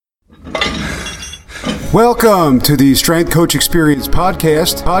Welcome to the Strength Coach Experience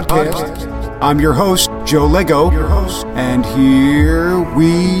podcast. I'm your host, Joe Lego, and here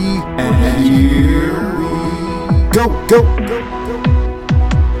we go.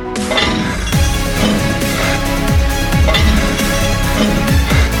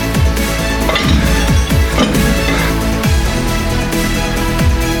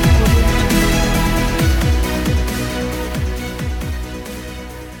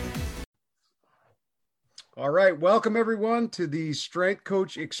 All right, welcome everyone to the Strength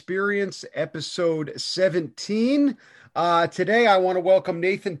Coach Experience episode 17. Today I want to welcome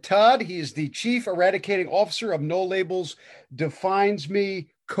Nathan Todd. He is the Chief Eradicating Officer of No Labels Defines Me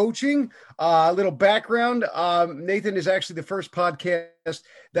Coaching. A little background, Nathan is actually the first podcast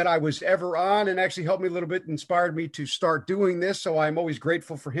that I was ever on and actually helped me a little bit, inspired me to start doing this. So I'm always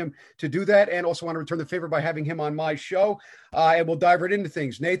grateful for him to do that, and also want to return the favor by having him on my show. And we'll dive right into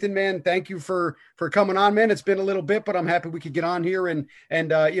things. Nathan, man, thank you for coming on, man. It's been a little bit, but I'm happy we could get on here and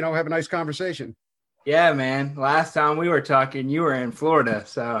have a nice conversation. Yeah, man. Last time we were talking, you were in Florida,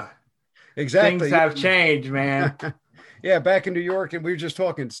 so exactly things have changed, man. Yeah, back in New York, and we were just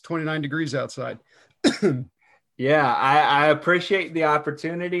talking. It's 29 degrees outside. Yeah, I appreciate the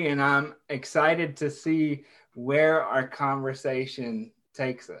opportunity, and I'm excited to see where our conversation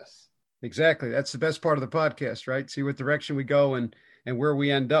takes us. Exactly. That's the best part of the podcast, right? See what direction we go and where we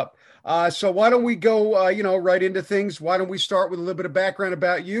end up. So why don't we go, right into things? Why don't we start with a little bit of background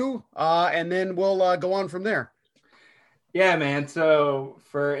about you, and then we'll go on from there. Yeah, man. So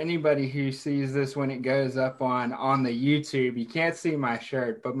for anybody who sees this when it goes up on the YouTube, you can't see my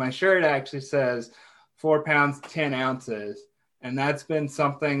shirt, but my shirt actually says 4 pounds, 10 ounces. And that's been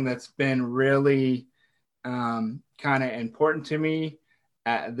something that's been really kind of important to me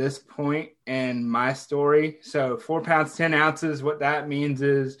at this point in my story. So 4 pounds, 10 ounces, what that means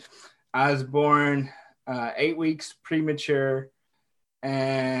is I was born 8 weeks premature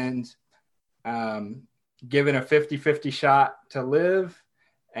and given a 50-50 shot to live.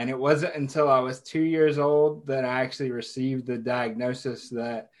 And it wasn't until I was 2 years old that I actually received the diagnosis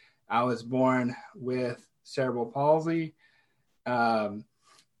that I was born with cerebral palsy.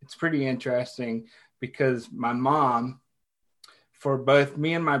 It's pretty interesting because my mom, for both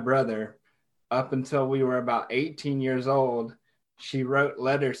me and my brother, up until we were about 18 years old, she wrote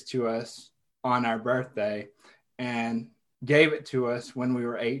letters to us on our birthday and gave it to us when we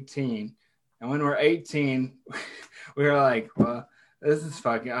were 18. And when we're 18, we were like, well, this is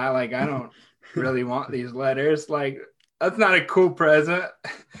fucking, I don't really want these letters. Like, that's not a cool present.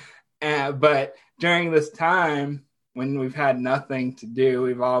 But during this time, when we've had nothing to do,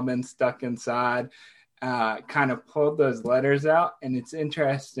 we've all been stuck inside, kind of pulled those letters out. And it's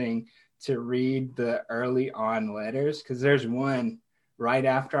interesting to read the early on letters, because there's one right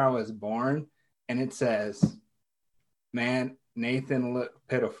after I was born, and it says, man, Nathan looked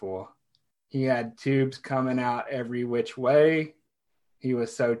pitiful. He had tubes coming out every which way. He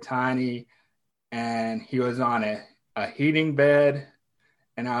was so tiny, and he was on a heating bed,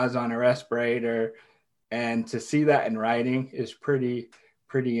 and I was on a respirator. And to see that in writing is pretty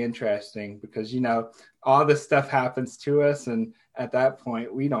interesting because, all this stuff happens to us. And at that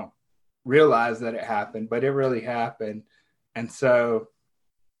point, we don't realize that it happened, but it really happened. And so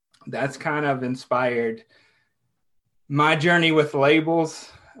that's kind of inspired my journey with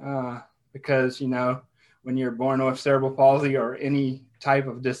labels. Because, when you're born with cerebral palsy or any type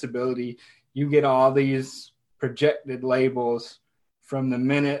of disability, you get all these projected labels from the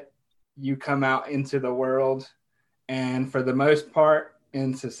minute you come out into the world. And for the most part,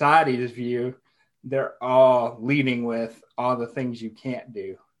 in society's view, they're all leading with all the things you can't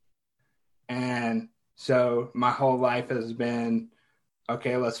do. And so my whole life has been,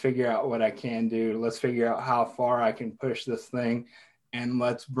 okay, let's figure out what I can do. Let's figure out how far I can push this thing. And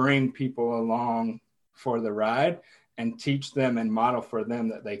let's bring people along for the ride and teach them and model for them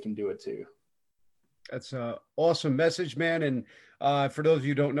that they can do it too. That's an awesome message, man. And for those of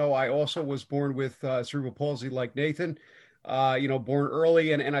you who don't know, I also was born with cerebral palsy like Nathan, born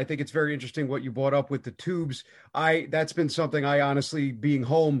early. And I think it's very interesting what you brought up with the tubes. That's been something I honestly, being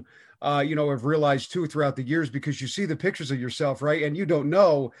home, have realized too throughout the years, because you see the pictures of yourself, right? And you don't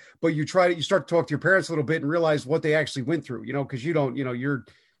know, but you start to talk to your parents a little bit and realize what they actually went through, because you don't, you're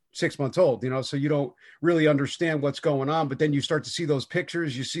 6 months old, so you don't really understand what's going on. But then you start to see those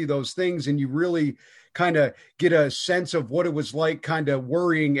pictures, you see those things, and you really kind of get a sense of what it was like kind of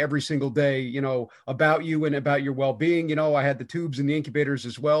worrying every single day, about you and about your well-being. I had the tubes and the incubators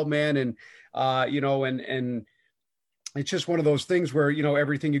as well, man. And, it's just one of those things where,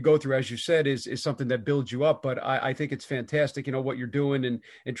 everything you go through, as you said, is something that builds you up. But I think it's fantastic, what you're doing,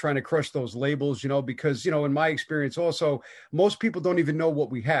 and trying to crush those labels, because, in my experience also, most people don't even know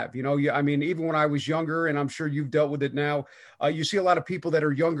what we have. I mean, even when I was younger, and I'm sure you've dealt with it now, you see a lot of people that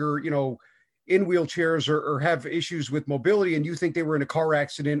are younger, in wheelchairs, or have issues with mobility, and you think they were in a car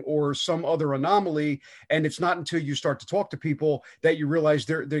accident or some other anomaly. And it's not until you start to talk to people that you realize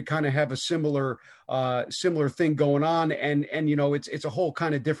they kind of have a similar thing going on. And it's a whole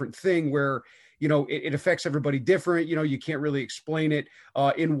kind of different thing where, it affects everybody different. You can't really explain it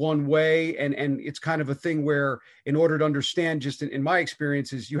in one way. And it's kind of a thing where, in order to understand, just in my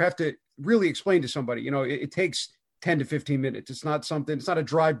experiences, you have to really explain to somebody. It takes 10 to 15 minutes. It's not a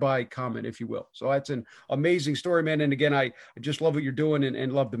drive-by comment, if you will. So that's an amazing story, man. And again, I just love what you're doing,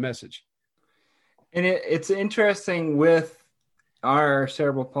 and love the message. And it's interesting with our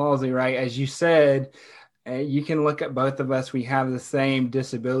cerebral palsy, right? As you said, you can look at both of us. We have the same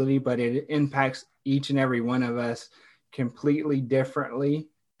disability, but it impacts each and every one of us completely differently.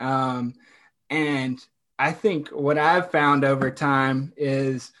 And I think what I've found over time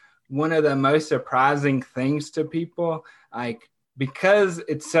is one of the most surprising things to people, like, because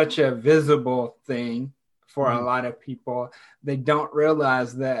it's such a visible thing for a lot of people, they don't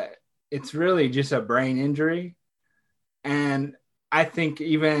realize that it's really just a brain injury. And I think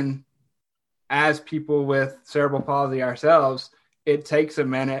even as people with cerebral palsy ourselves, it takes a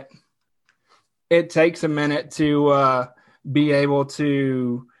minute. It takes a minute to be able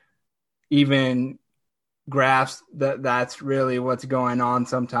to even grasp that that's really what's going on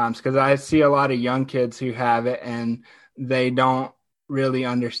sometimes, because I see a lot of young kids who have it and they don't really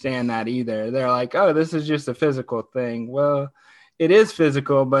understand that either. They're like, oh, this is just a physical thing. Well, it is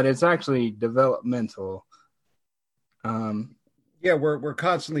physical, but it's actually developmental. Yeah, we're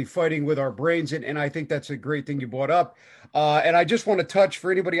constantly fighting with our brains, and I think that's a great thing you brought up. And I just want to touch,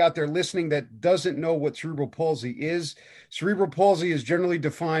 for anybody out there listening that doesn't know what cerebral palsy is. Cerebral palsy is generally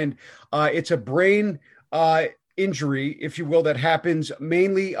defined, it's a brain injury, if you will, that happens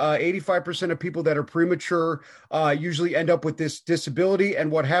mainly 85% of people that are premature usually end up with this disability.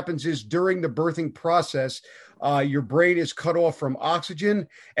 And what happens is, during the birthing process, your brain is cut off from oxygen.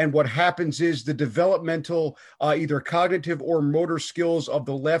 And what happens is the developmental, either cognitive or motor skills of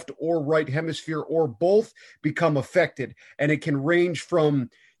the left or right hemisphere, or both, become affected. And it can range from,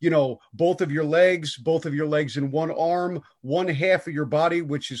 both of your legs in one arm, one half of your body,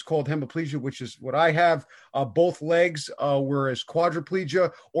 which is called hemiplegia, which is what I have, both legs, whereas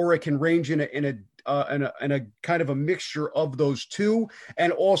quadriplegia, or it can range in a kind of a mixture of those two.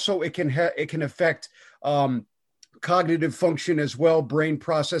 And also it can affect cognitive function as well, brain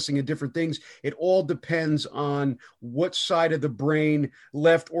processing and different things. It all depends on what side of the brain,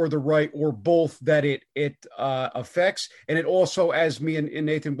 left or the right or both, that it affects. And it also, as me and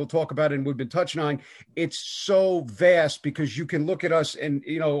Nathan will talk about and we've been touching on, it's so vast, because you can look at us and,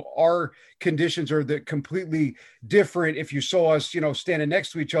 our conditions are completely different if you saw us, standing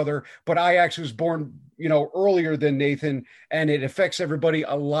next to each other. But I actually was born, earlier than Nathan, and it affects everybody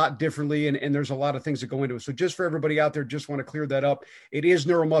a lot differently. And there's a lot of things that go into it. So just for everybody out there, just want to clear that up. It is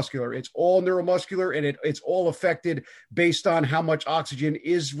neuromuscular. It's all neuromuscular, and it's all affected based on how much oxygen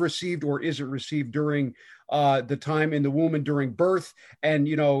is received or isn't received during the time in the womb and during birth. And,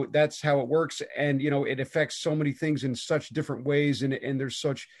 that's how it works. And, it affects so many things in such different ways. And there's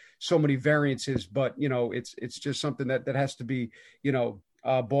so many variances, but, it's just something that has to be,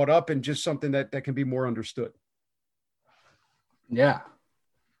 brought up, and just something that can be more understood. Yeah.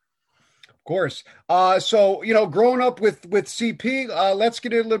 Of course. So, growing up with CP, let's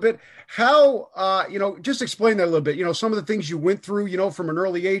get in a little bit. How, just explain that a little bit, some of the things you went through, from an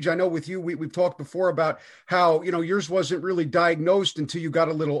early age. I know with you, we've talked before about how, yours wasn't really diagnosed until you got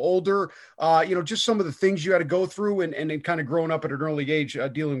a little older, just some of the things you had to go through, and then kind of growing up at an early age,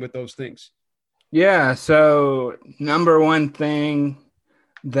 dealing with those things. Yeah. So number one thing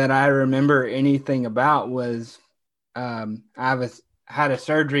that I remember anything about was had a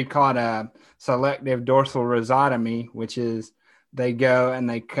surgery called a selective dorsal rhizotomy, which is they go and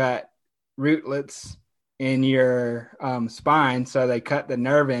they cut rootlets in your spine. So they cut the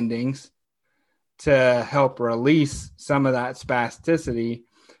nerve endings to help release some of that spasticity.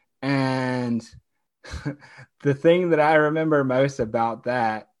 And the thing that I remember most about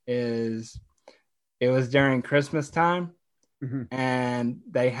that is it was during Christmas time. Mm-hmm. And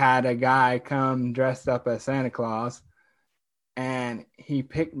they had a guy come dressed up as Santa Claus, and he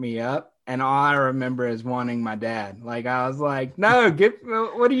picked me up, and all I remember is wanting my dad. Like, I was like, no,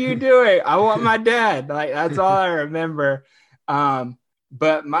 what are you doing? I want my dad. Like, that's all I remember.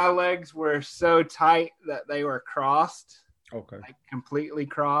 but my legs were so tight that they were crossed, Okay. like completely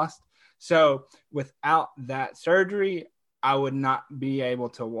crossed. So without that surgery, I would not be able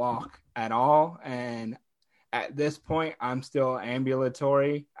to walk at all. And at this point, I'm still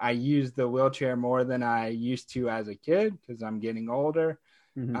ambulatory. I use the wheelchair more than I used to as a kid because I'm getting older,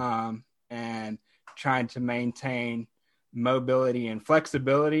 and trying to maintain mobility and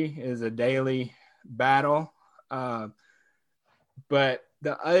flexibility is a daily battle. But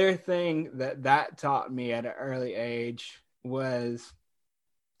the other thing that taught me at an early age was,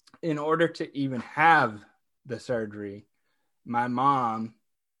 in order to even have the surgery, my mom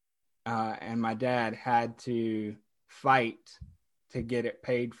and my dad had to fight to get it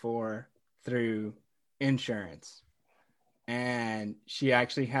paid for through insurance. And she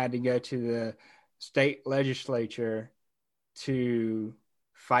actually had to go to the state legislature to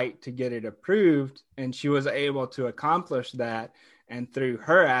fight to get it approved. And she was able to accomplish that. And through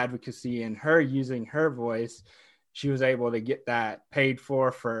her advocacy and her using her voice, she was able to get that paid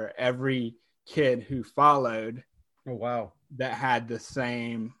for every kid who followed. Oh, wow. That had the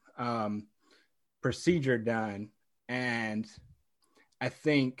same procedure done. And I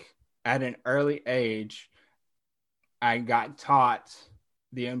think at an early age, I got taught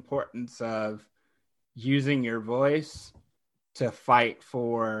the importance of using your voice to fight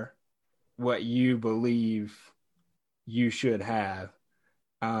for what you believe you should have.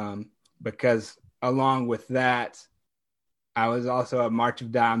 Because along with that, I was also a March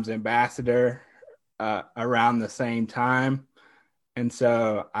of Dimes ambassador around the same time. And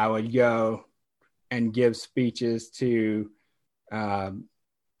so I would go and give speeches to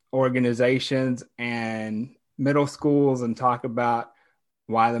organizations and middle schools and talk about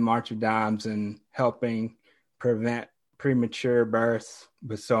why the March of Dimes and helping prevent premature births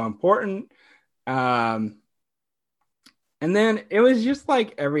was so important. And then it was just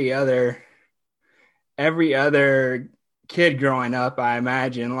like every other kid growing up, I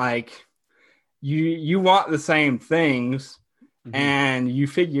imagine, like you want the same things, and you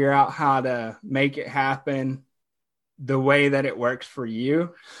figure out how to make it happen the way that it works for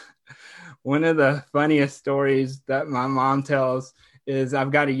you. One of the funniest stories that my mom tells is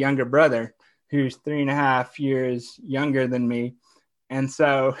I've got a younger brother who's 3.5 years younger than me. And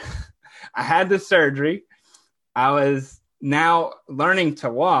so I had the surgery. I was now learning to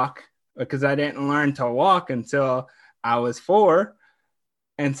walk because I didn't learn to walk until I was 4.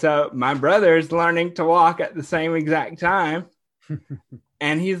 And so my brother's learning to walk at the same exact time.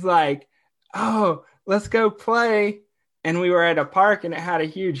 And he's like, oh, let's go play. And we were at a park and it had a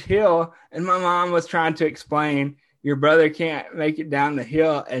huge hill. And my mom was trying to explain, your brother can't make it down the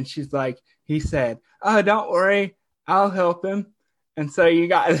hill. And she's like, he said, oh, don't worry, I'll help him. And so you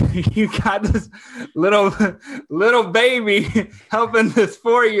got this little baby helping this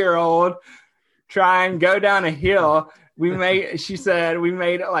 4-year-old try and go down a hill. She said we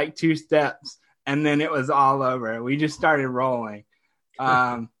made it like 2 steps and then it was all over. We just started rolling.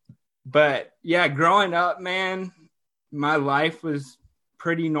 But yeah, growing up, man, my life was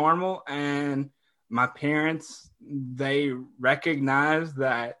pretty normal, and my parents, they recognized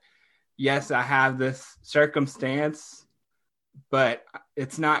that, yes, I have this circumstance, but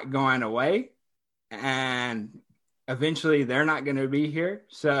it's not going away. And eventually they're not going to be here.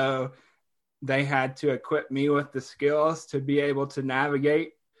 So they had to equip me with the skills to be able to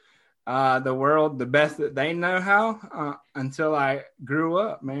navigate the world the best that they know how until I grew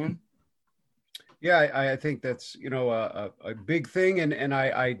up, man. Yeah, I think that's, a big thing. And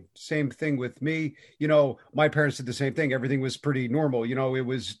I same thing with me. My parents did the same thing. Everything was pretty normal. It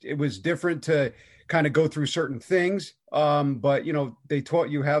was different to kind of go through certain things. But, they taught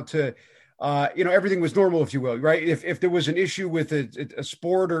you how to, everything was normal, if you will, right? If there was an issue with a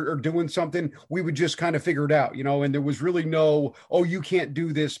sport or doing something, we would just kind of figure it out, and there was really no, oh, you can't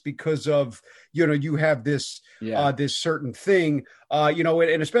do this because of, you have this, this certain thing,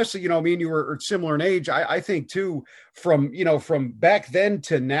 and especially, me and you were similar in age. I think too, from back then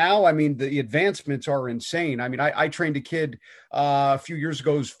to now, I mean, the advancements are insane. I mean, I trained a kid a few years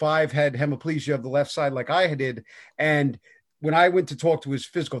ago who's 5, had hemiplegia of the left side like I did. And when I went to talk to his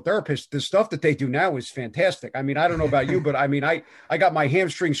physical therapist, the stuff that they do now is fantastic. I mean, I don't know about you, but I mean, I got my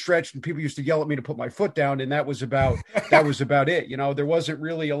hamstring stretched and people used to yell at me to put my foot down. And that was about it. There wasn't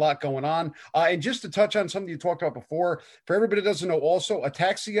really a lot going on. And just to touch on something you talked about before, for everybody that doesn't know, also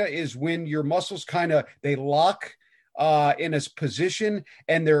ataxia is when your muscles they lock in a position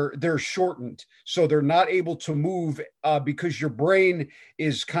and they're shortened, so they're not able to move because your brain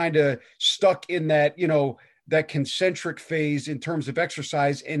is kind of stuck in that that concentric phase in terms of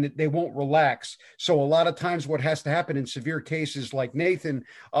exercise, and they won't relax. So a lot of times what has to happen in severe cases like Nathan,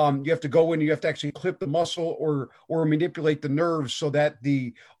 you have to go in, you have to actually clip the muscle or manipulate the nerves so that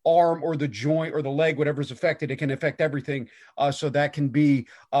the arm or the joint or the leg, whatever's affected, it can affect everything. So that can be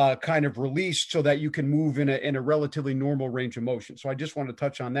kind of released so that you can move in a relatively normal range of motion. So I just want to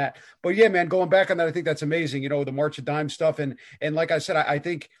touch on that. But yeah, man, going back on that, I think that's amazing. The March of Dimes stuff. And like I said, I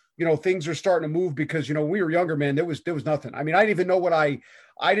think, things are starting to move because, when we were younger, man, there was nothing. I mean, I didn't even know what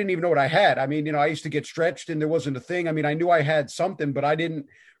I had. I mean, I used to get stretched and there wasn't a thing. I mean, I knew I had something, but I didn't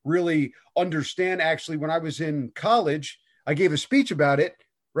really understand. Actually, when I was in college, I gave a speech about it.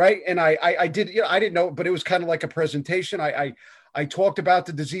 Right. And I did, I didn't know, but it was kind of like a presentation. I talked about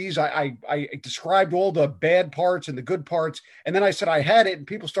the disease. I described all the bad parts and the good parts. And then I said I had it and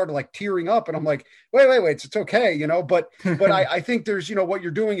people started like tearing up. And I'm like, wait, it's okay. But I think there's, what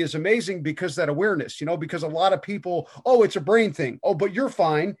you're doing is amazing because that awareness, because a lot of people, oh, it's a brain thing. Oh, but you're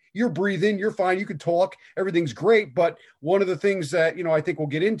fine. You're breathing. You're fine. You can talk. Everything's great. But one of the things that, I think we'll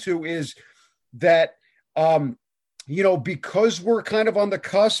get into is that, because we're kind of on the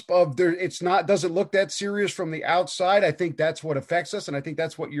cusp of there, doesn't look that serious from the outside. I think that's what affects us. And I think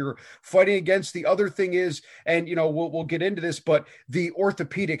that's what you're fighting against. The other thing is, and, we'll get into this, but the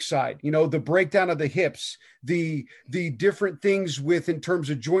orthopedic side, the breakdown of the hips, the different things in terms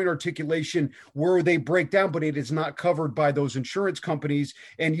of joint articulation where they break down, but it is not covered by those insurance companies.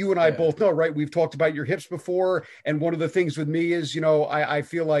 And you and I both know, right? We've talked about your hips before. And one of the things with me is, I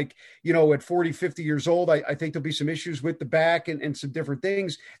feel like, at 40, 50 years old, I think there'll be some issues with the back and some different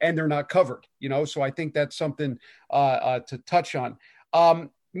things, and they're not covered, so I think that's something to touch on.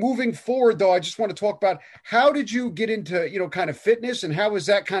 Moving forward, though, I just want to talk about how did you get into, kind of fitness, and how has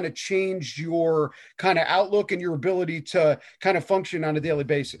that kind of changed your kind of outlook and your ability to kind of function on a daily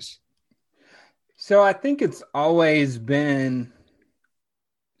basis? So I think it's always been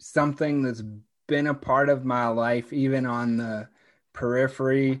something that's been a part of my life, even on the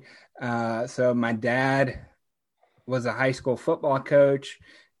periphery. So my dad was a high school football coach,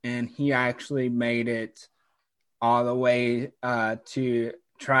 and he actually made it all the way to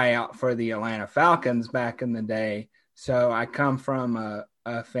try out for the Atlanta Falcons back in the day. So I come from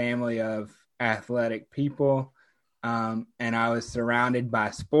a family of athletic people, and I was surrounded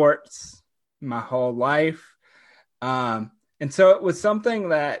by sports my whole life. And so it was something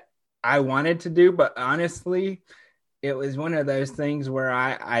that I wanted to do, but honestly, it was one of those things where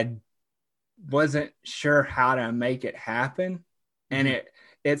I wasn't sure how to make it happen. And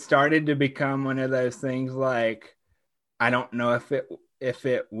it started to become one of those things like, I don't know if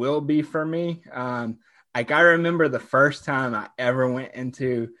it will be for me. Like I remember the first time I ever went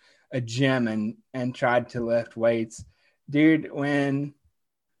into a gym and tried to lift weights, dude, when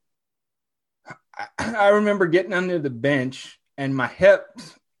I remember getting under the bench and my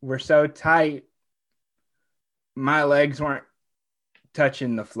hips were so tight, my legs weren't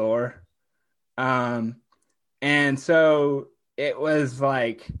touching the floor. And so it was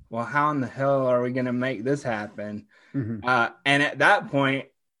like, well, how in the hell are we going to make this happen? And at that point,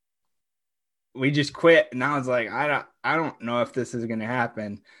 we just quit. And I was like, I don't know if this is going to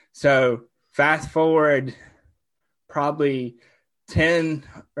happen. So fast forward probably 10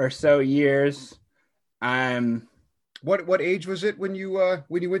 or so years. What age was it when you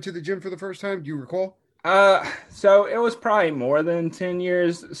went to the gym for the first time? Do you recall? So it was probably more than 10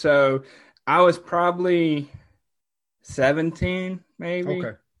 years. So I was probably 17, maybe.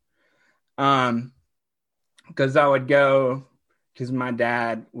 Okay. Because I would go, because my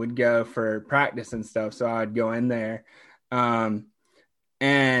dad would go for practice and stuff, so I would go in there.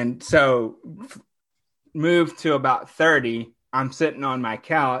 And so moved to about 30, I'm sitting on my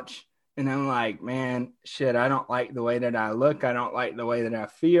couch, and I'm like, man, shit, I don't like the way that I look. I don't like the way that I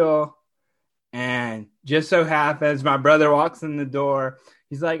feel. And just so happens, my brother walks in the door.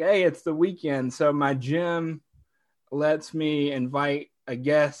 He's like, hey, it's the weekend, so my gym lets me invite a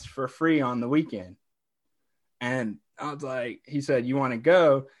guest for free on the weekend. And I was like, he said, you want to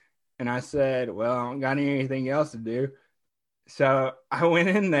go? And I said, well, I don't got anything else to do. So I went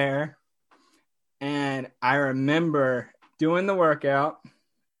in there, and I remember doing the workout.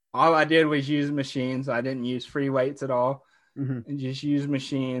 All I did was use machines. I didn't use free weights at all, and just use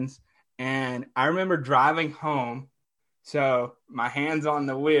machines. And I remember driving home. So my hands on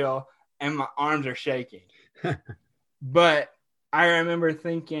the wheel and my arms are shaking. But I remember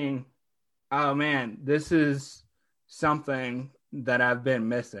thinking, oh man, this is something that I've been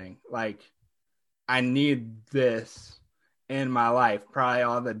missing. Like, I need this in my life. Probably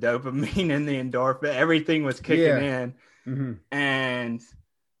all the dopamine and the endorphin, everything was kicking in. And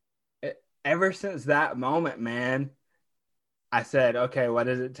ever since that moment, man, I said, okay, what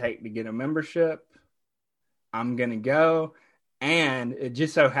does it take to get a membership? I'm gonna go. And it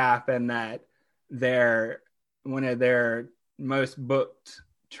just so happened that their one of their most booked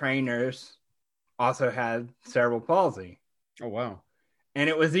trainers also had cerebral palsy. Oh, wow. And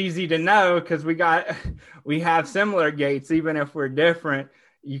it was easy to know because we have similar gaits, even if we're different.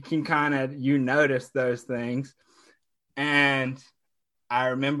 You can kind of you notice those things. And I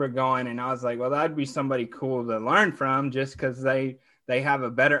remember going and I was like, well, that'd be somebody cool to learn from just because they have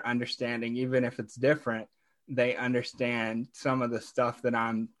a better understanding, even if it's different. They understand some of the stuff that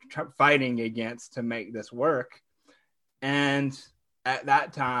I'm fighting against to make this work. And at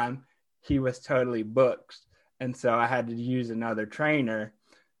that time, he was totally booked. And so I had to use another trainer.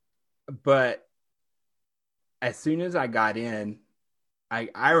 But as soon as I got in,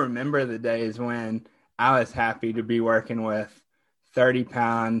 I remember the days when I was happy to be working with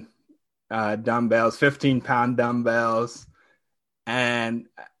 30-pound dumbbells, 15-pound dumbbells. And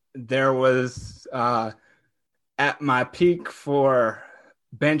there was at my peak for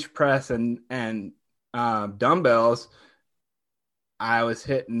bench press and dumbbells, I was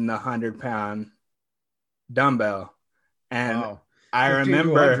hitting the 100-pound dumbbell. And Wow. I 15 to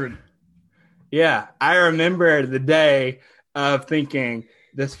remember, 100. yeah, I remember the day of thinking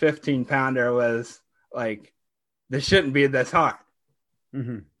this 15-pounder was like, this shouldn't be this hard.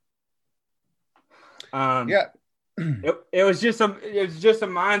 Mm-hmm. Um, Yeah. it was just a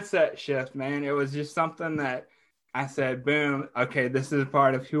mindset shift, man. It was just something that I said, boom, okay, this is a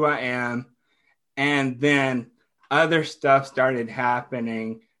part of who I am. And then other stuff started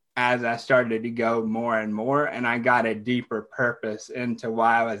happening as I started to go more and more, and I got a deeper purpose into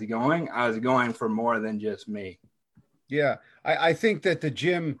why I was going. I was going for more than just me. Yeah, I think that the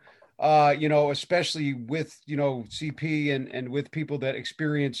gym, especially with, CP and with people that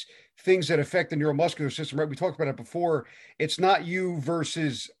experience things that affect the neuromuscular system, right? We talked about it before. It's not you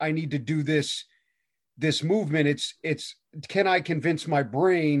versus I need to do this movement. It's can I convince my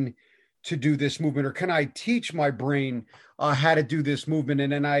brain to do this movement, or can I teach my brain how to do this movement?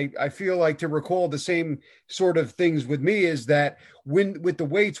 And then I feel like, to recall the same sort of things with me, is that when with the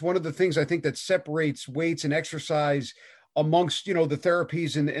weights, one of the things I think that separates weights and exercise amongst the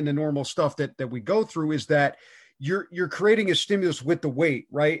therapies and the normal stuff that we go through is that you're creating a stimulus with the weight,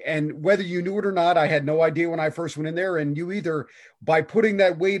 right? And whether you knew it or not, I had no idea when I first went in there. And you either, by putting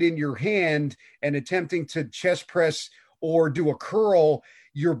that weight in your hand and attempting to chest press or do a curl,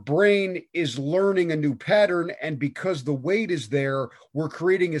 your brain is learning a new pattern. And because the weight is there, we're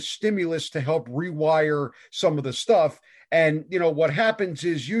creating a stimulus to help rewire some of the stuff. And what happens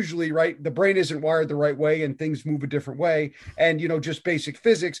is, usually, right, the brain isn't wired the right way and things move a different way. And just basic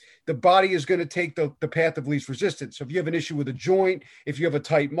physics, the body is going to take the path of least resistance. So if you have an issue with a joint, if you have a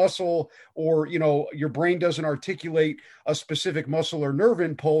tight muscle, or your brain doesn't articulate a specific muscle or nerve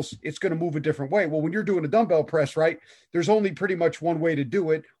impulse, it's going to move a different way. Well, when you're doing a dumbbell press, right, there's only pretty much one way to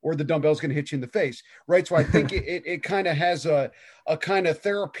do it, or the dumbbell's going to hit you in the face, right? So I think it kind of has a kind of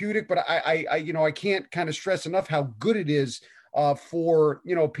therapeutic, but I can't kind of stress enough how good it is for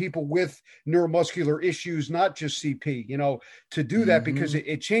people with neuromuscular issues, not just CP, to do that, because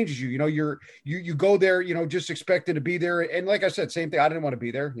it changes you. You go there, just expecting to be there, and like I said, same thing. I didn't want to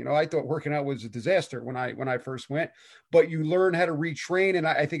be there. I thought working out was a disaster when I first went, but you learn how to retrain, and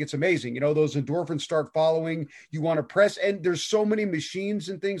I think it's amazing. Those endorphins start following. You want to press, and there's so many machines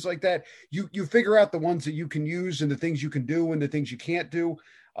and things like that. You figure out the ones that you can use and the things you can do and the things you can't do.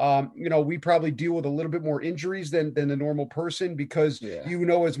 We probably deal with a little bit more injuries than the normal person, because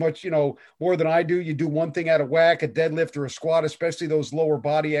as much, more than I do. You do one thing out of whack, a deadlift or a squat, especially those lower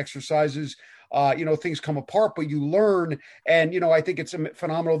body exercises. Things come apart, but you learn. And, I think it's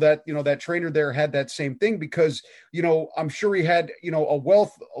phenomenal that, that trainer there had that same thing, because, I'm sure he had, a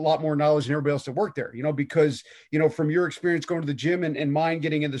lot more knowledge than everybody else that worked there, because, from your experience going to the gym and mine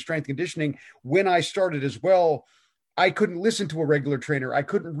getting into strength conditioning, when I started as well, I couldn't listen to a regular trainer. I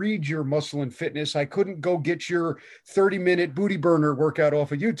couldn't read your Muscle and Fitness. I couldn't go get your 30-minute booty burner workout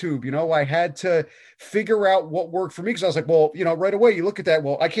off of YouTube. I had to figure out what worked for me, because I was like, well, right away you look at that.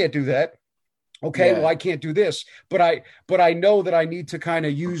 Well, I can't do that. Okay, well, I can't do this, but I know that I need to kind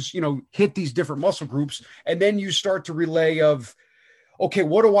of use, hit these different muscle groups. And then you start to relay of, okay,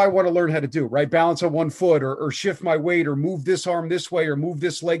 what do I want to learn how to do, right? Balance on one foot, or shift my weight, or move this arm this way, or move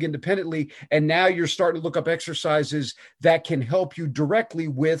this leg independently. And now you're starting to look up exercises that can help you directly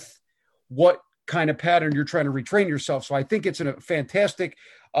with what kind of pattern you're trying to retrain yourself. So I think it's a fantastic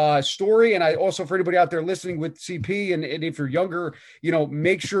story. And I also, for anybody out there listening with CP, and if you're younger,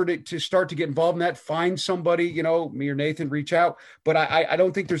 make sure to start to get involved in that. Find somebody, me or Nathan, reach out. But I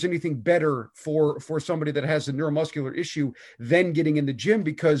don't think there's anything better for somebody that has a neuromuscular issue than getting in the gym,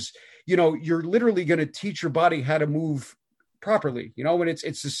 because, you're literally going to teach your body how to move properly, and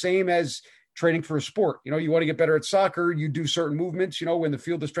it's the same as training for a sport. You want to get better at soccer, you do certain movements, in the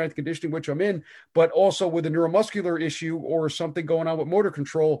field of strength conditioning, which I'm in, but also with a neuromuscular issue or something going on with motor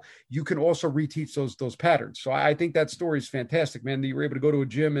control, you can also reteach those patterns. So I think that story is fantastic, man, that you were able to go to a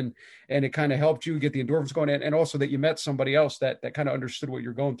gym and it kind of helped you get the endorphins going, and also that you met somebody else that kind of understood what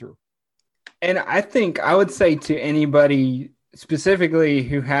you're going through. And I think I would say to anybody specifically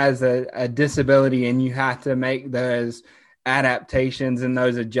who has a disability and you have to make those adaptations and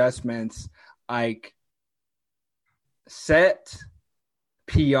those adjustments, like set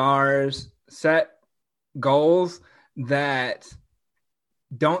PRs, set goals that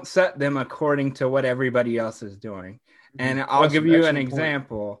don't set them according to what everybody else is doing. And I'll give you an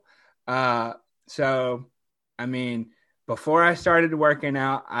example. So, I mean, before I started working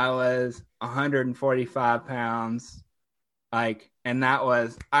out, I was 145 pounds. And that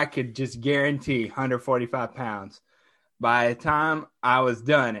was, I could just guarantee 145 pounds. By the time I was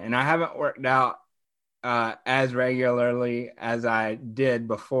done, and I haven't worked out as regularly as I did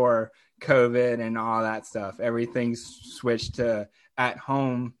before COVID and all that stuff. Everything's switched to at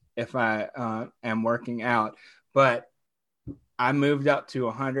home if I am working out. But I moved up to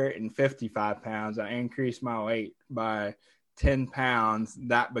 155 pounds. I increased my weight by 10 pounds.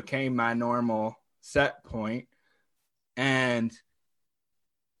 That became my normal set point. And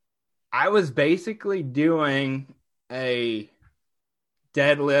I was basically doing a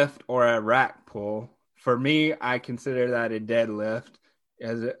deadlift or a rack pull. For me, I consider that a deadlift,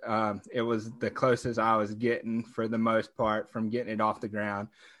 as it was the closest I was getting for the most part from getting it off the ground.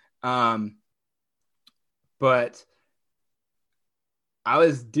 But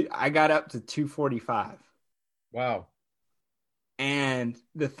I got up to 245. Wow. And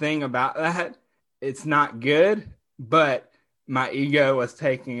the thing about that, it's not good, but my ego was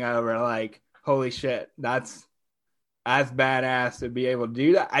taking over, like, holy shit, that's badass to be able to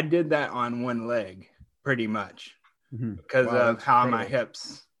do that. I did that on one leg pretty much because of how my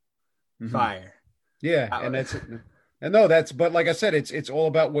hips fire. Yeah. But like I said, it's all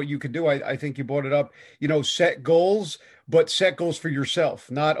about what you can do. I think you brought it up, set goals, but set goals for yourself,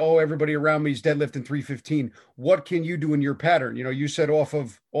 not, everybody around me is deadlifting 315. What can you do in your pattern? You said off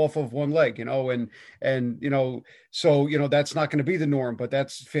of one leg, so, that's not going to be the norm, but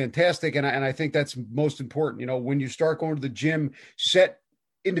that's fantastic. And I think that's most important. When you start going to the gym, set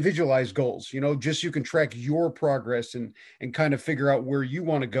individualized goals, just so you can track your progress and kind of figure out where you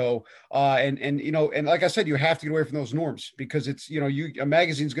want to go. And like I said, you have to get away from those norms, because it's, a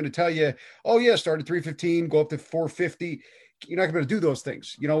magazine's going to tell you, oh yeah, start at 315, go up to 450. You're not going to do those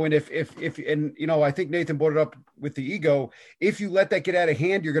things, and if I think Nathan brought it up with the ego. If you let that get out of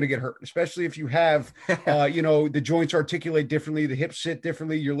hand, you're going to get hurt, especially if you have, the joints articulate differently, the hips sit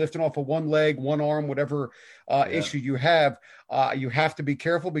differently. You're lifting off of one leg, one arm, whatever issue you have. You have to be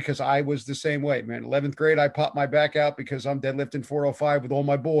careful, because I was the same way, man. 11th grade, I popped my back out because I'm deadlifting 405 with all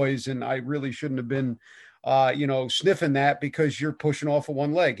my boys, and I really shouldn't have been, sniffing that, because you're pushing off of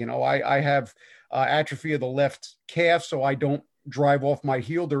one leg. I have atrophy of the left calf, so I don't drive off my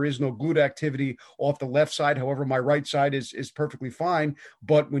heel. There is no glute activity off the left side. However, my right side is perfectly fine.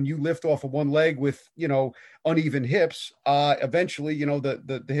 But when you lift off of one leg with, uneven hips, eventually,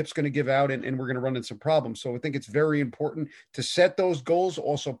 the hip's going to give out, and we're going to run into some problems. So I think it's very important to set those goals,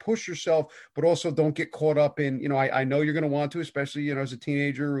 also push yourself, but also don't get caught up in, I know you're going to want to, especially, as a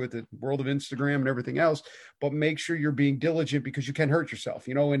teenager with the world of Instagram and everything else, but make sure you're being diligent, because you can hurt yourself,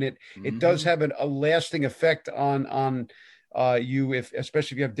 and it does have a lasting effect on you,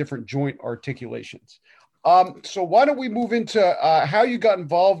 especially if you have different joint articulations. So why don't we move into how you got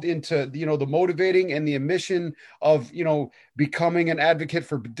involved into, the motivating and the mission of, becoming an advocate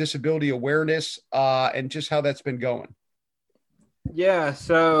for disability awareness, and just how that's been going. Yeah.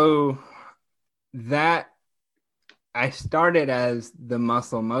 So that I started as the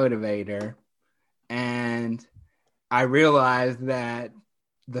muscle motivator, and I realized that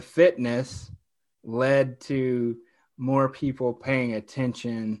the fitness led to more people paying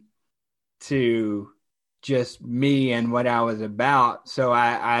attention to just me and what I was about. So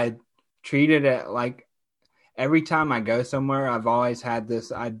I treated it like every time I go somewhere, I've always had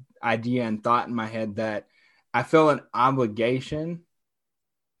this idea and thought in my head that I feel an obligation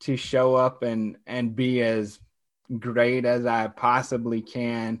to show up and be as great as I possibly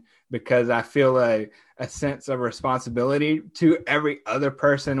can because I feel a sense of responsibility to every other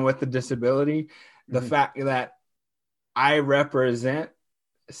person with a disability. The fact that I represent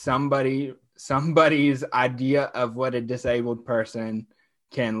somebody's idea of what a disabled person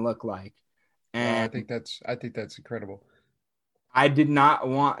can look like. And I think that's incredible. I did not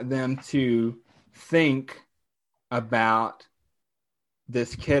want them to think about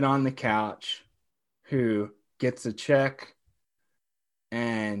this kid on the couch who gets a check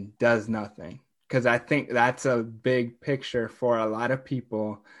and does nothing. Because I think that's a big picture for a lot of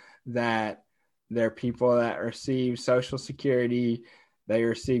people, that they're people that receive Social Security, they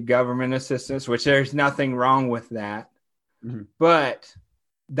receive government assistance, which there's nothing wrong with that. Mm-hmm. But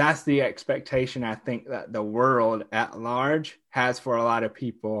that's the expectation, I think, that the world at large has for a lot of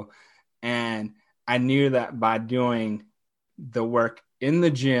people. And I knew that by doing the work in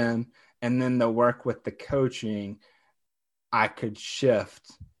the gym and then the work with the coaching, I could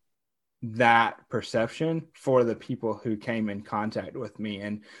shift that perception for the people who came in contact with me.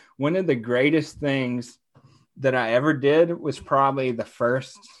 And one of the greatest things that I ever did was probably the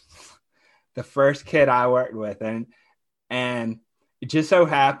first kid I worked with. And it just so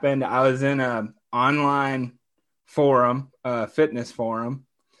happened I was in an online forum, a fitness forum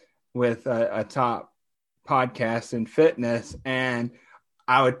with a top podcast in fitness. And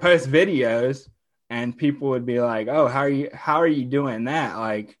I would post videos and people would be like, "Oh, how are you doing that?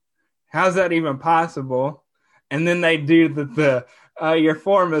 Like, how's that even possible?" And then they do your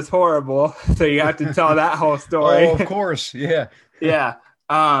form is horrible. So you have to tell that whole story. Oh, of course. Yeah. Yeah.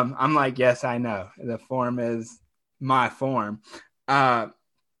 I'm like, yes, I know. The form is my form. But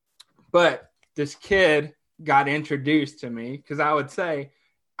this kid got introduced to me because I would say,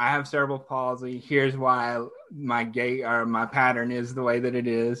 I have cerebral palsy. Here's why my gait or my pattern is the way that it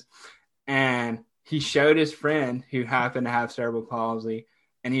is. And he showed his friend who happened to have cerebral palsy.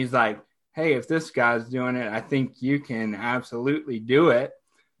 And he's like, "Hey, if this guy's doing it, I think you can absolutely do it."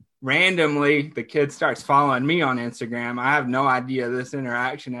 Randomly, the kid starts following me on Instagram. I have no idea this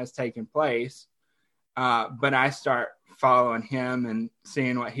interaction has taken place. But I start following him and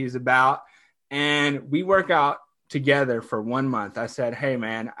seeing what he's about. And we work out together for 1 month. I said, "Hey,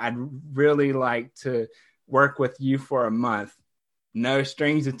 man, I'd really like to work with you for a month. No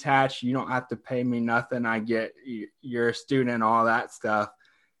strings attached. You don't have to pay me nothing. I get you're a student, all that stuff."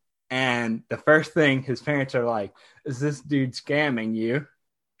 And the first thing his parents are like, "Is this dude scamming you?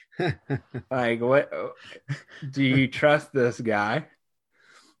 Like, what? Do you trust this guy?"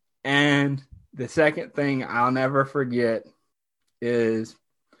 And the second thing I'll never forget is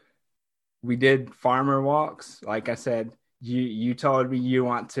we did farmer walks. Like I said, you told me you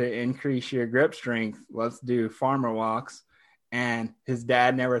want to increase your grip strength. Let's do farmer walks. And his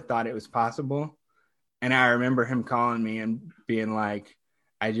dad never thought it was possible. And I remember him calling me and being like,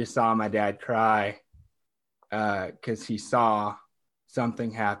 "I just saw my dad cry because he saw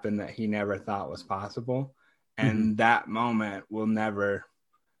something happen that he never thought was possible." And that moment will never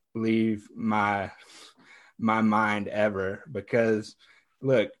leave my mind ever, because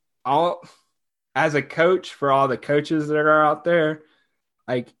look, as a coach, for all the coaches that are out there,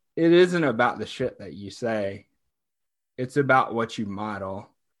 like, it isn't about the shit that you say. It's about what you model.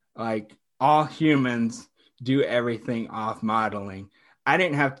 Like, all humans do everything off modeling. I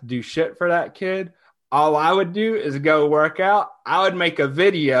didn't have to do shit for that kid. All I would do is go work out. I would make a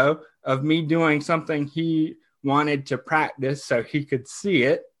video of me doing something he wanted to practice so he could see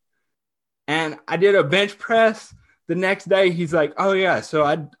it. And I did a bench press. The next day, he's like, "Oh, yeah,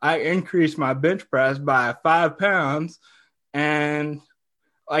 so I increased my bench press by 5 pounds." And,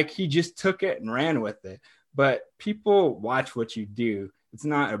 like, he just took it and ran with it. But people watch what you do. It's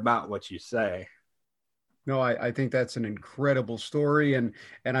not about what you say. No, I think that's an incredible story, and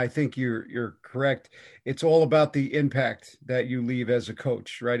I think you're correct. It's all about the impact that you leave as a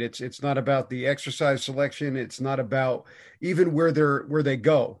coach, right? It's not about the exercise selection. It's not about even where they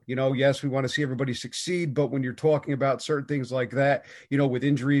go. You know, yes, we want to see everybody succeed, but when you're talking about certain things like that, you know, with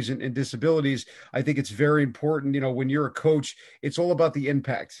injuries and disabilities, I think it's very important. You know, when you're a coach, it's all about the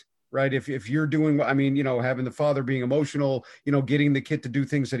impact. Right. If you're doing, I mean, you know, having the father being emotional, you know, getting the kid to do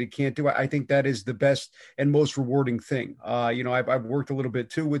things that he can't do, I think that is the best and most rewarding thing. You know, I've worked a little bit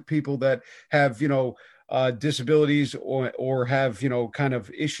too with people that have, you know, disabilities or have, you know, kind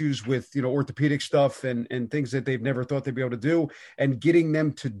of issues with, you know, orthopedic stuff and things that they've never thought they'd be able to do, and getting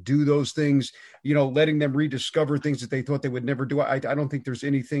them to do those things, you know, letting them rediscover things that they thought they would never do. I don't think there's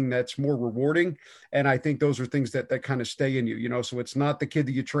anything that's more rewarding. And I think those are things that kind of stay in you, you know, so it's not the kid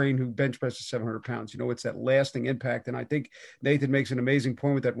that you train who bench presses 700 pounds, you know, it's that lasting impact. And I think Nathan makes an amazing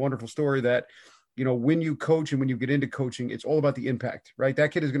point with that wonderful story that, when you coach and when you get into coaching, it's all about the impact, right?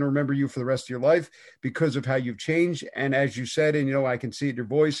 That kid is going to remember you for the rest of your life because of how you've changed. And as you said, and, I can see it in your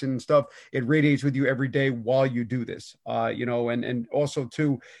voice and stuff, it radiates with you every day while you do this, and also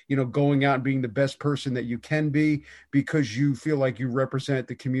too, going out and being the best person that you can be because you feel like you represent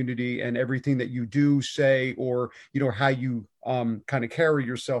the community and everything that you do, say, or, how you kind of carry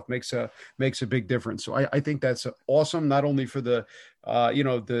yourself makes a big difference. So I think that's awesome, not only for the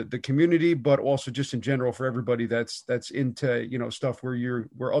the community, but also just in general for everybody that's into stuff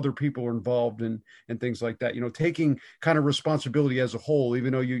where other people are involved and things like that. Taking kind of responsibility as a whole,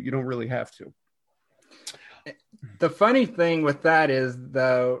 even though you don't really have to. The funny thing with that is,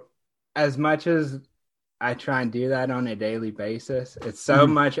 though, as much as I try and do that on a daily basis, it's so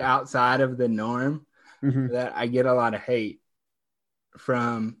much outside of the norm that I get a lot of hate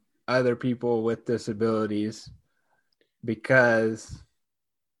from other people with disabilities because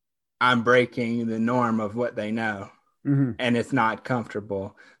I'm breaking the norm of what they know and it's not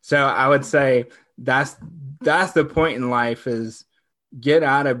comfortable. So I would say that's the point in life, is get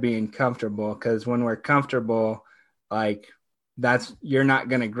out of being comfortable, because when we're comfortable, like, you're not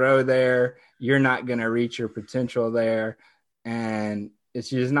going to grow there. You're not going to reach your potential there. And it's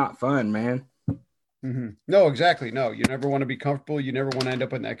just not fun, man. No, exactly. No, you never want to be comfortable. You never want to end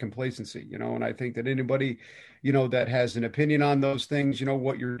up in that complacency, and I think that anybody, that has an opinion on those things,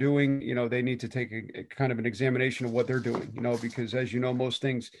 what you're doing, they need to take a kind of an examination of what they're doing, because as most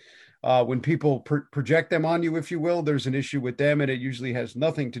things, when people project them on you, if you will, there's an issue with them, and it usually has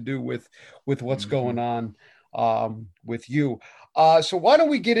nothing to do with what's going on with you. So why don't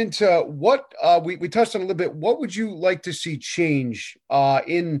we get into what we touched on a little bit. What would you like to see change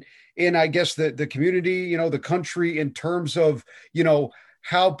in I guess the community, the country, in terms of,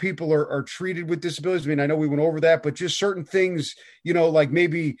 how people are treated with disabilities? I mean, I know we went over that, but just certain things, like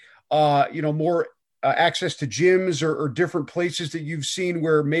maybe, more access to gyms or different places that you've seen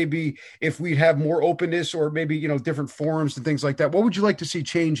where maybe if we have more openness, or maybe, different forums and things like that. What would you like to see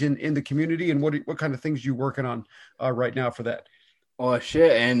change in the community, and what kind of things are you working on right now for that? Well,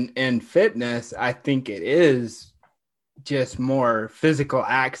 shit. And fitness, I think it is just more physical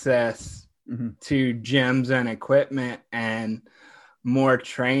access to gyms and equipment, and more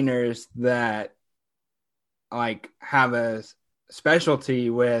trainers that like have a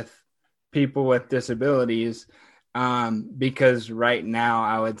specialty with people with disabilities. Because right now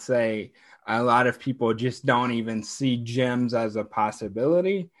I would say a lot of people just don't even see gyms as a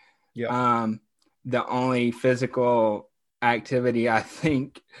possibility. Yeah. The only physical activity I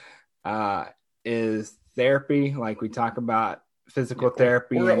think is therapy. Like, we talk about physical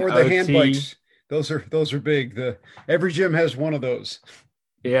therapy or the hand bikes. Those are big. Every gym has one of those.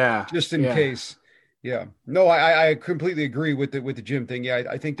 Yeah. Just in case. Yeah. No, I completely agree with the gym thing. Yeah,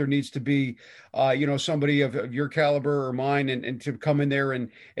 I think there needs to be, somebody of your caliber or mine, and to come in there and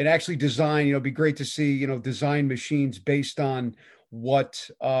actually design. It'd be great to see, design machines based on what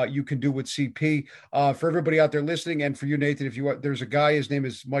you can do with CP. For everybody out there listening, and for you, Nathan, if you want, there's a guy, his name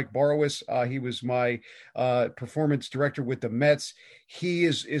is Mike Borowis. He was my performance director with the Mets. He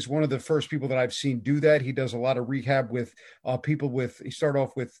is one of the first people that I've seen do that. He does a lot of rehab with he started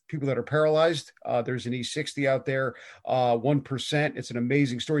off with people that are paralyzed. There's an E60 out there, 1%. It's an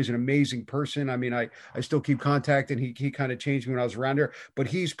amazing story. He's an amazing person. I mean, I still keep contact, and he kind of changed me when I was around here, but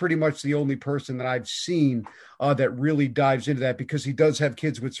he's pretty much the only person that I've seen that really dives into that, because he does have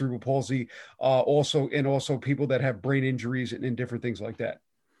kids with cerebral palsy, also people that have brain injuries and different things like that.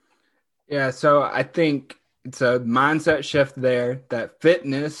 Yeah. So I think it's a mindset shift there, that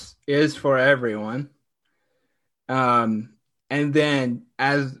fitness is for everyone. And then,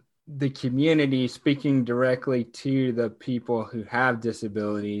 as the community, speaking directly to the people who have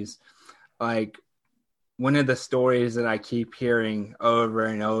disabilities, like, one of the stories that I keep hearing over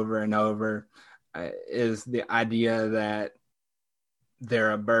and over and over is the idea that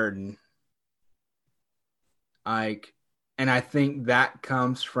they're a burden. And I think that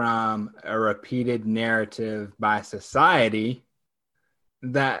comes from a repeated narrative by society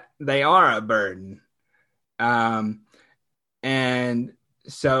that they are a burden. And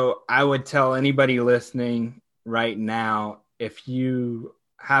so I would tell anybody listening right now, if you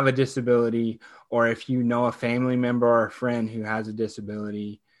have a disability, or if you know a family member or a friend who has a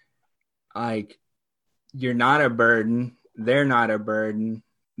disability, like, you're not a burden. They're not a burden.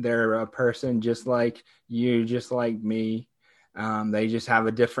 They're a person just like you, just like me. They just have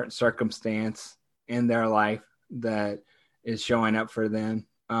a different circumstance in their life that is showing up for them.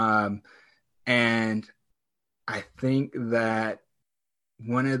 And I think that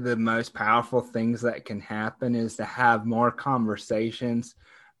one of the most powerful things that can happen is to have more conversations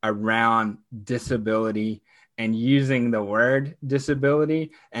around disability and using the word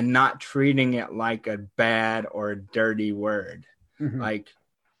disability and not treating it like a bad or a dirty word. Mm-hmm. Like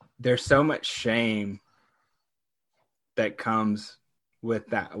there's so much shame that comes with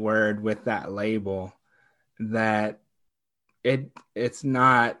that word, with that label, that it's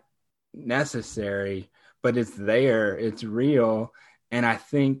not necessary, but it's there, it's real. And I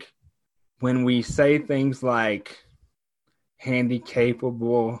think when we say things like handy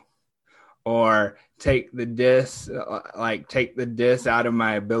capable or take the diss out of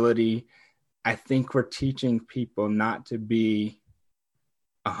my ability, I think we're teaching people not to be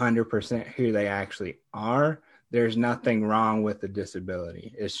 100% who they actually are. There's nothing wrong with a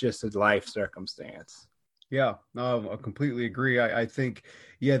disability. It's just a life circumstance. Yeah, no, I completely agree. I think,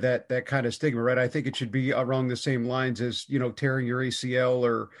 yeah, that kind of stigma, right? I think it should be along the same lines as, tearing your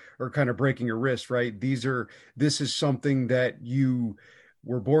ACL or kind of breaking your wrist, right? This is something that you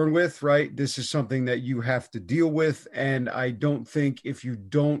were born with, right? This is something that you have to deal with. And I don't think if you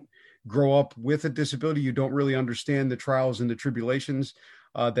don't grow up with a disability, you don't really understand the trials and the tribulations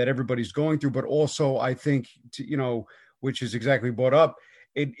that everybody's going through. But also, I think, which is exactly brought up,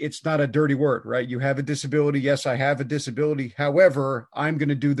 it's not a dirty word, right? You have a disability. Yes, I have a disability. However, I'm going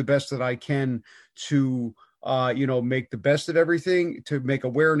to do the best that I can to, make the best of everything, to make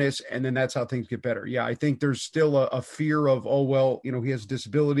awareness. And then that's how things get better. Yeah, I think there's still a fear of, oh, well, he has a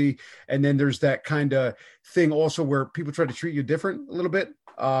disability. And then there's that kind of thing also where people try to treat you different a little bit.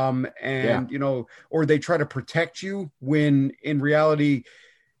 Or they try to protect you when in reality,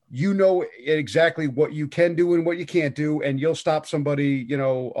 exactly what you can do and what you can't do, and you'll stop somebody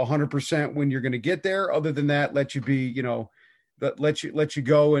 100% when you're going to get there. Other than that, let you be, let you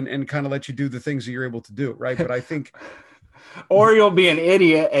go and kind of let you do the things that you're able to do, right? But I think or you'll be an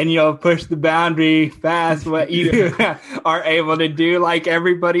idiot and you'll push the boundary past what you are able to do like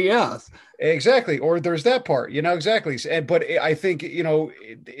everybody else. Exactly. Or there's that part, exactly. But I think,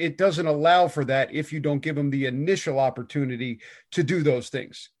 it doesn't allow for that if you don't give them the initial opportunity to do those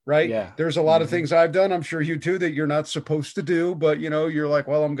things, right? Yeah. There's a lot of things I've done, I'm sure you too, that you're not supposed to do, but you're like,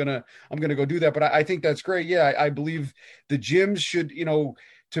 well, I'm going to go do that. But I think that's great. Yeah. I believe the gyms should,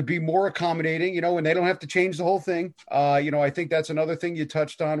 to be more accommodating, and they don't have to change the whole thing. I think that's another thing you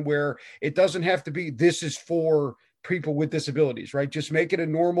touched on where it doesn't have to be, this is for people with disabilities, right? Just make a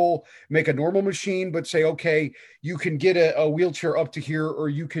normal machine, but say, okay, you can get a wheelchair up to here, or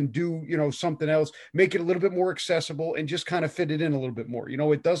you can do, something else, make it a little bit more accessible and just kind of fit it in a little bit more.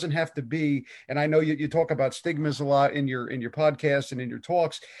 It doesn't have to be, and I know you talk about stigmas a lot in your podcast and in your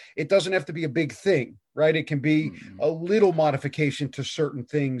talks. It doesn't have to be a big thing, right? It can be a little modification to certain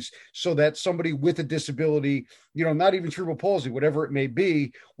things so that somebody with a disability, not even cerebral palsy, whatever it may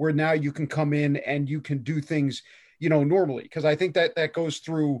be, where now you can come in and you can do things normally. Because I think that goes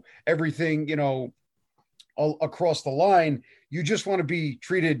through everything, across the line. You just want to be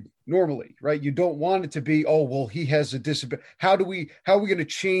treated normally, right? You don't want it to be, oh, well, he has a disability. How are we going to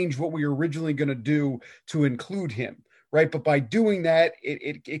change what we were originally going to do to include him? Right. But by doing that,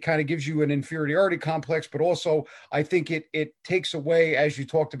 it kind of gives you an inferiority complex. But also, I think it takes away, as you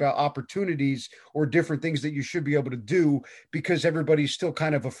talked about, opportunities or different things that you should be able to do, because everybody's still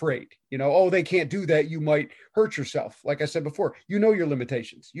kind of afraid, oh, they can't do that. You might hurt yourself. Like I said before, your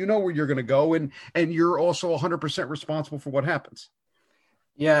limitations, where you're going to go, and you're also 100% responsible for what happens.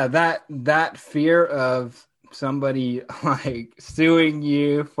 Yeah. That fear of somebody like suing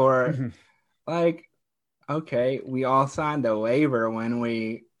you for like, okay, we all signed a waiver when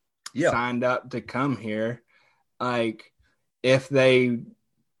we signed up to come here. Like, if they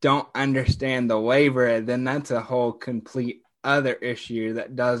don't understand the waiver, then that's a whole complete other issue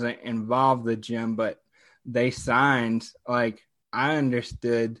that doesn't involve the gym, but they signed. Like, I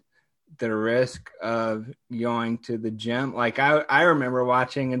understood the risk of going to the gym. Like, I remember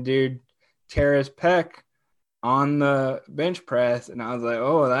watching a dude tear his pec on the bench press, and I was like,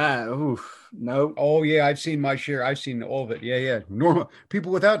 nope. Oh yeah, I've seen my share. I've seen all of it. Yeah. Normal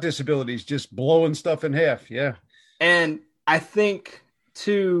people without disabilities just blowing stuff in half. Yeah. And I think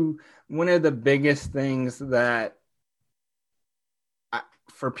too, one of the biggest things that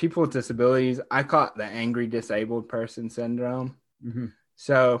for people with disabilities, I call it the angry disabled person syndrome. Mm-hmm.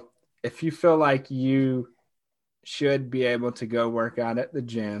 So if you feel like you should be able to go work out at the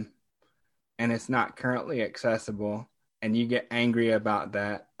gym and it's not currently accessible, and you get angry about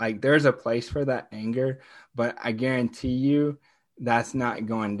that, like, there's a place for that anger, but I guarantee you that's not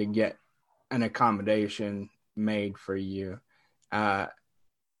going to get an accommodation made for you.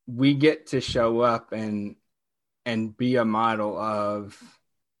 We get to show up and be a model of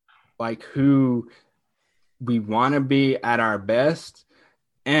like who we want to be at our best,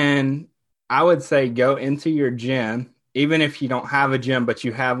 And I would say go into your gym, even if you don't have a gym, but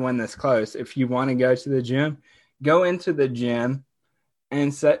you have one that's close. If you want to go to the gym, go into the gym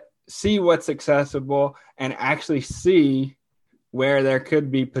and see what's accessible and actually see where there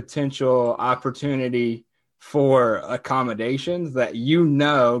could be potential opportunity for accommodations that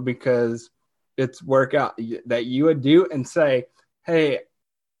because it's workout that you would do and say, hey,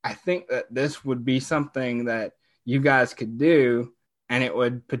 I think that this would be something that you guys could do and it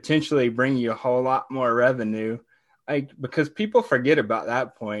would potentially bring you a whole lot more revenue. Like, because people forget about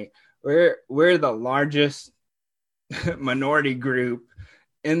that point. We're the largest minority group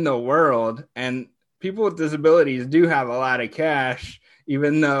in the world, and people with disabilities do have a lot of cash,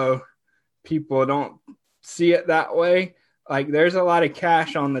 even though people don't see it that way. Like, there's a lot of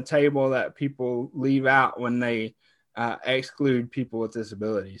cash on the table that people leave out when they exclude people with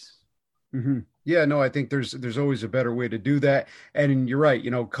disabilities. Mm-hmm. Yeah, no, I think there's always a better way to do that. And you're right,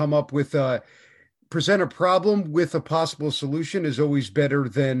 come up with present a problem with a possible solution is always better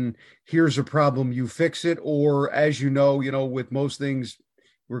than here's a problem, you fix it. Or as with most things,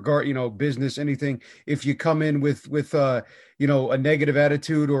 business, anything, if you come in with a negative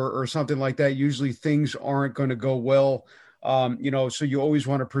attitude or something like that, usually things aren't going to go well. So you always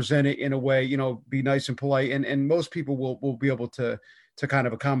want to present it in a way, be nice and polite, and most people will be able to kind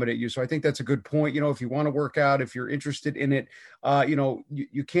of accommodate you. So I think that's a good point. If you want to work out, if you're interested in it,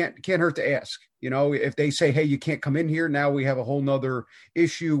 you can't hurt to ask. If they say, hey, you can't come in here, now we have a whole nother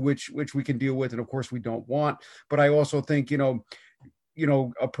issue, which we can deal with. And of course we don't want, but I also think,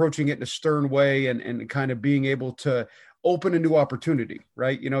 approaching it in a stern way and kind of being able to open a new opportunity,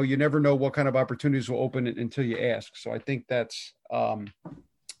 right? You never know what kind of opportunities will open until you ask. So I think that's,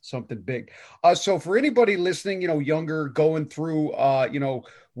 something big. So for anybody listening, younger, going through,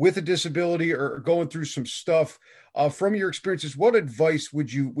 with a disability or going through some stuff, from your experiences, what advice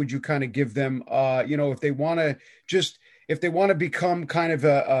would you kind of give them? If they want to become kind of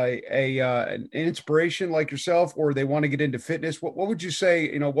an inspiration like yourself, or they want to get into fitness, what would you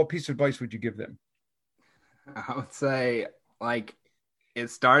say? What piece of advice would you give them? I would say, like,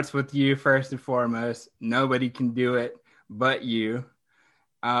 it starts with you first and foremost. Nobody can do it but you.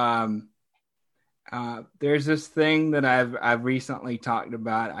 Um, there's this thing that I've recently talked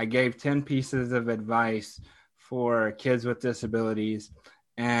about. I gave 10 pieces of advice for kids with disabilities,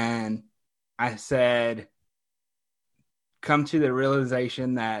 and I said, come to the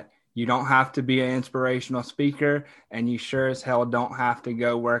realization that you don't have to be an inspirational speaker, and you sure as hell don't have to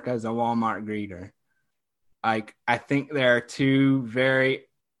go work as a Walmart greeter. Like, I think there are two very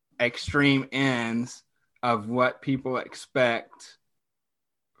extreme ends of what people expect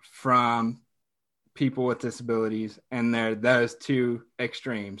from people with disabilities, and they're those two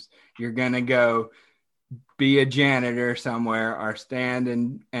extremes. You're going to go be a janitor somewhere or stand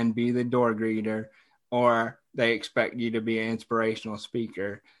and be the door greeter, or they expect you to be an inspirational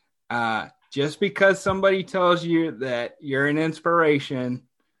speaker. Just because somebody tells you that you're an inspiration,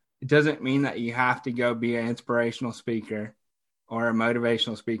 it doesn't mean that you have to go be an inspirational speaker or a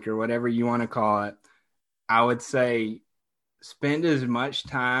motivational speaker, whatever you want to call it. I would say spend as much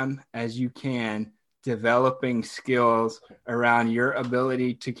time as you can developing skills around your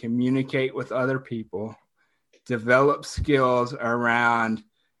ability to communicate with other people, develop skills around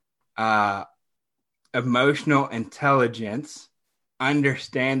emotional intelligence,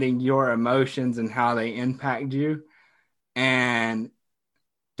 understanding your emotions and how they impact you, and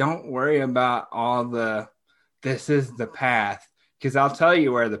don't worry about this is the path, because I'll tell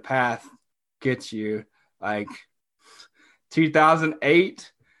you where the path gets you. Like,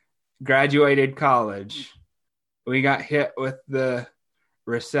 2008, graduated college. We got hit with the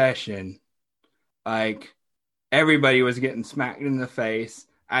recession. Like, everybody was getting smacked in the face.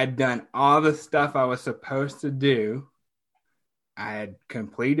 I'd done all the stuff I was supposed to do. I had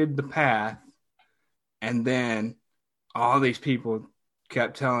completed the path. And then all these people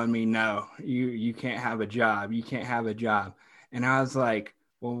kept telling me, no, you can't have a job. You can't have a job. And I was like,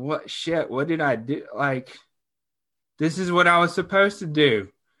 well, what did I do? Like, this is what I was supposed to do.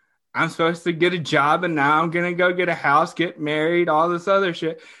 I'm supposed to get a job, and now I'm going to go get a house, get married, all this other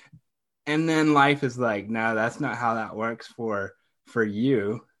shit. And then life is like, no, that's not how that works for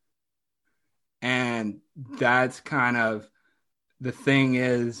you. And that's kind of the thing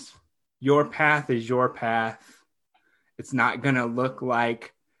is, your path is your path. It's not going to look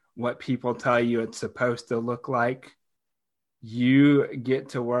like what people tell you it's supposed to look like. You get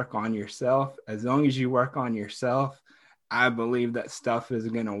to work on yourself. As long as you work on yourself, I believe that stuff is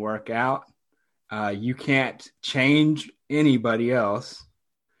going to work out. You can't change anybody else.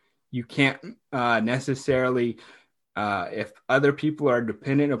 You can't necessarily If other people are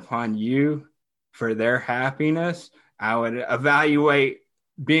dependent upon you for their happiness, I would evaluate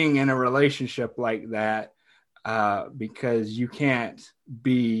being in a relationship like that, because you can't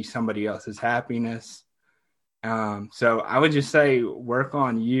be somebody else's happiness. So I would just say work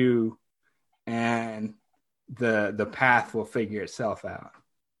on you, and the path will figure itself out.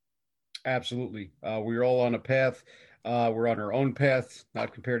 Absolutely. We're all on a path. We're on our own path,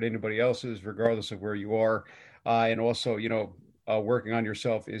 not compared to anybody else's, regardless of where you are. And also, working on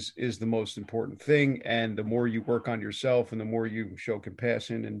yourself is the most important thing. And the more you work on yourself, and the more you show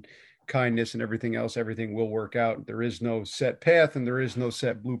compassion and kindness and everything else, everything will work out. There is no set path, and there is no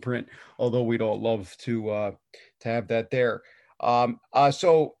set blueprint. Although we'd all love to have that there.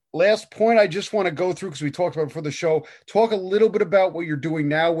 So last point I just want to go through, because we talked about it for the show, talk a little bit about what you're doing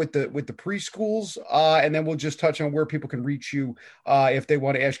now with the preschools, and then we'll just touch on where people can reach you if they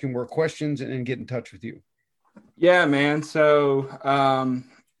want to ask you more questions and get in touch with you. Yeah, man. So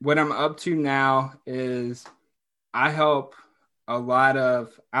what I'm up to now is I help a lot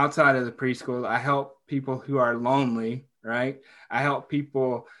of outside of the preschool. I help people who are lonely, right? I help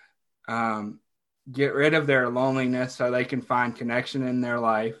people get rid of their loneliness so they can find connection in their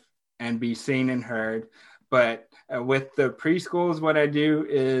life and be seen and heard. But with the preschools, what I do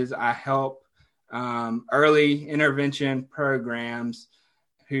is I help early intervention programs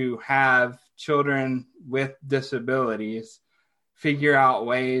who have children with disabilities figure out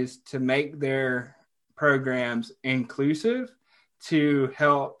ways to make their programs inclusive to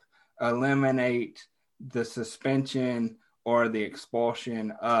help eliminate the suspension or the expulsion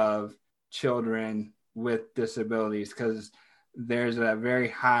of children with disabilities, because there's a very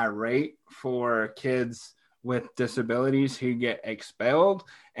high rate for kids with disabilities who get expelled.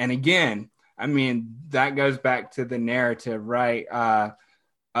 And again, I mean, that goes back to the narrative, right?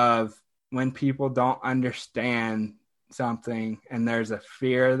 Of when people don't understand something and there's a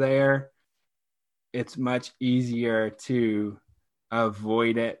fear there, it's much easier to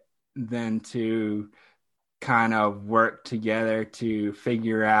avoid it than to kind of work together to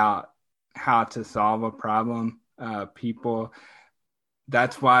figure out how to solve a problem.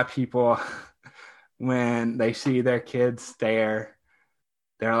 That's why people, when they see their kids stare,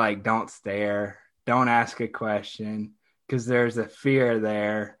 they're like, don't stare, don't ask a question, because there's a fear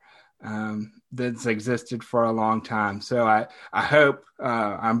there that's existed for a long time. So I hope,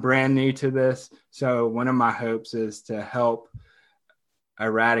 I'm brand new to this. So one of my hopes is to help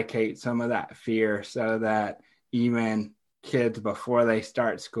eradicate some of that fear so that even kids before they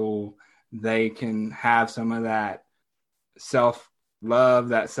start school, they can have some of that self-love,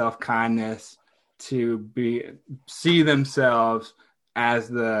 that self-kindness, to see themselves as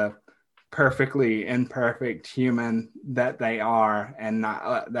the perfectly imperfect human that they are, and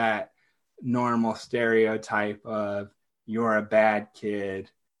not that normal stereotype of you're a bad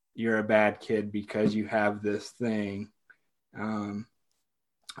kid because you have this thing.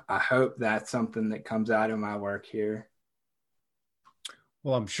 I hope that's something that comes out of my work here.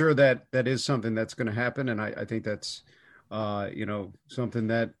 Well, I'm sure that is something that's going to happen, and I think that's something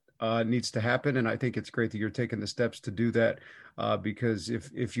that needs to happen. And I think it's great that you're taking the steps to do that, because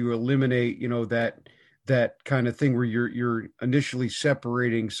if you eliminate that kind of thing where you're initially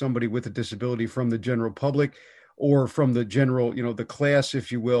separating somebody with a disability from the general public, or from the general, the class,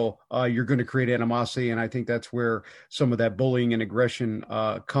 if you will, you're going to create animosity. And I think that's where some of that bullying and aggression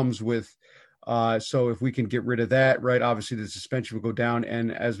comes with. So if we can get rid of that, right, obviously the suspension will go down.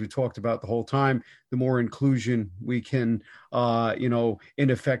 And as we talked about the whole time, the more inclusion we can, in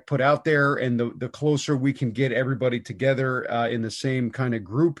effect put out there, and the closer we can get everybody together in the same kind of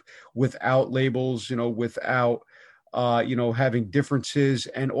group, without labels, without having differences.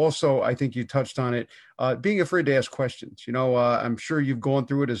 And also, I think you touched on it, being afraid to ask questions. I'm sure you've gone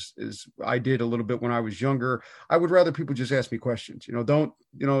through it as I did a little bit when I was younger. I would rather people just ask me questions. Don't,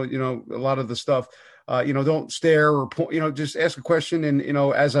 a lot of the stuff, don't stare or point, just ask a question. And,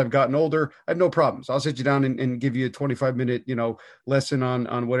 as I've gotten older, I have no problems. I'll sit you down and give you a 25-minute, lesson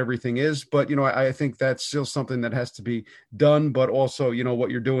on what everything is. But, I think that's still something that has to be done. But also, what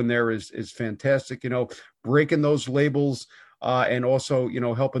you're doing there is fantastic, breaking those labels, and also,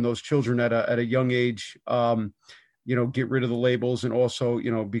 helping those children at a young age, get rid of the labels, and also,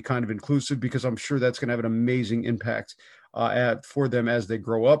 be kind of inclusive, because I'm sure that's going to have an amazing impact for them as they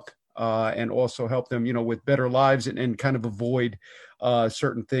grow up, and also help them, with better lives, and kind of avoid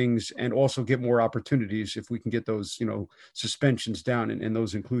certain things, and also get more opportunities if we can get those, suspensions down in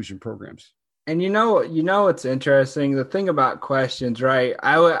those inclusion programs. And it's interesting. The thing about questions, right?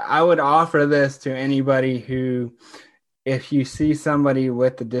 I would offer this to anybody who, if you see somebody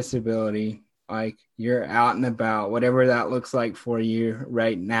with a disability, like you're out and about, whatever that looks like for you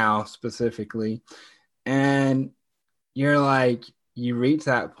right now specifically. And you're like, you reach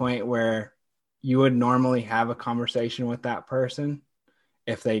that point where you would normally have a conversation with that person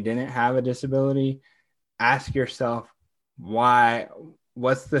if they didn't have a disability. Ask yourself, why?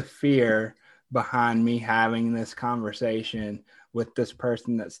 What's the fear behind me having this conversation with this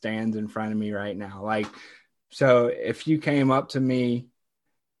person that stands in front of me right now? Like, so if you came up to me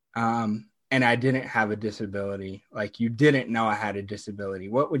and I didn't have a disability, like you didn't know I had a disability,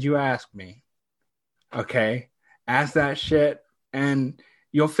 what would you ask me? Okay, ask that shit and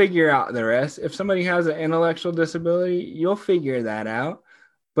you'll figure out the rest. If somebody has an intellectual disability, you'll figure that out.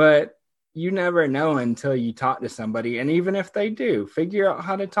 But you never know until you talk to somebody. And even if they do, figure out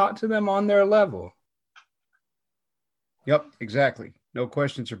how to talk to them on their level. Yep, exactly. No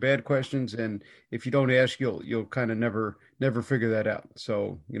questions are bad questions, and if you don't ask, you'll kind of never figure that out.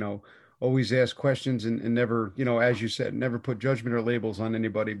 So, always ask questions and never, as you said, never put judgment or labels on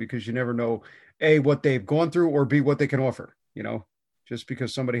anybody because you never know A, what they've gone through, or B, what they can offer. Just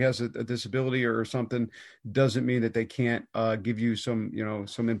because somebody has a disability or something doesn't mean that they can't give you some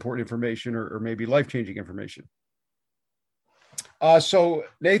important information or maybe life-changing information. So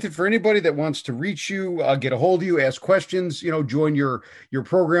Nathan, for anybody that wants to reach you, get a hold of you, ask questions, join your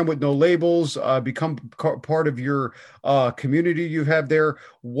program with No Labels, become part of your community you have there.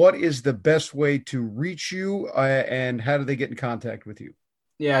 What is the best way to reach you, and how do they get in contact with you?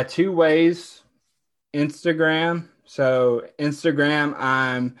 Yeah, two ways. Instagram. So Instagram,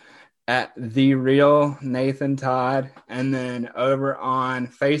 I'm at the real Nathan Todd, and then over on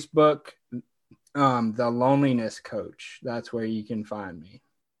Facebook, the Loneliness Coach. That's where you can find me.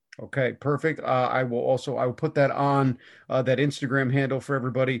 Okay, perfect. I will put that on that Instagram handle for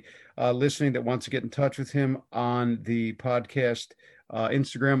everybody listening that wants to get in touch with him on the podcast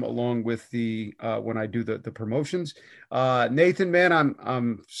Instagram, along with the when I do the promotions. Nathan, man,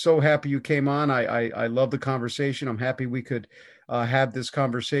 I'm so happy you came on. I love the conversation. I'm happy we could have this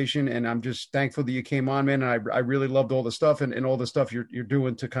conversation, and I'm just thankful that you came on, man. And I really loved all the stuff and all the stuff you're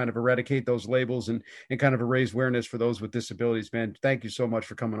doing to kind of eradicate those labels and kind of raise awareness for those with disabilities, man. Thank you so much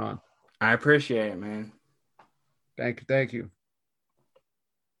for coming on. I appreciate it, man. Thank you.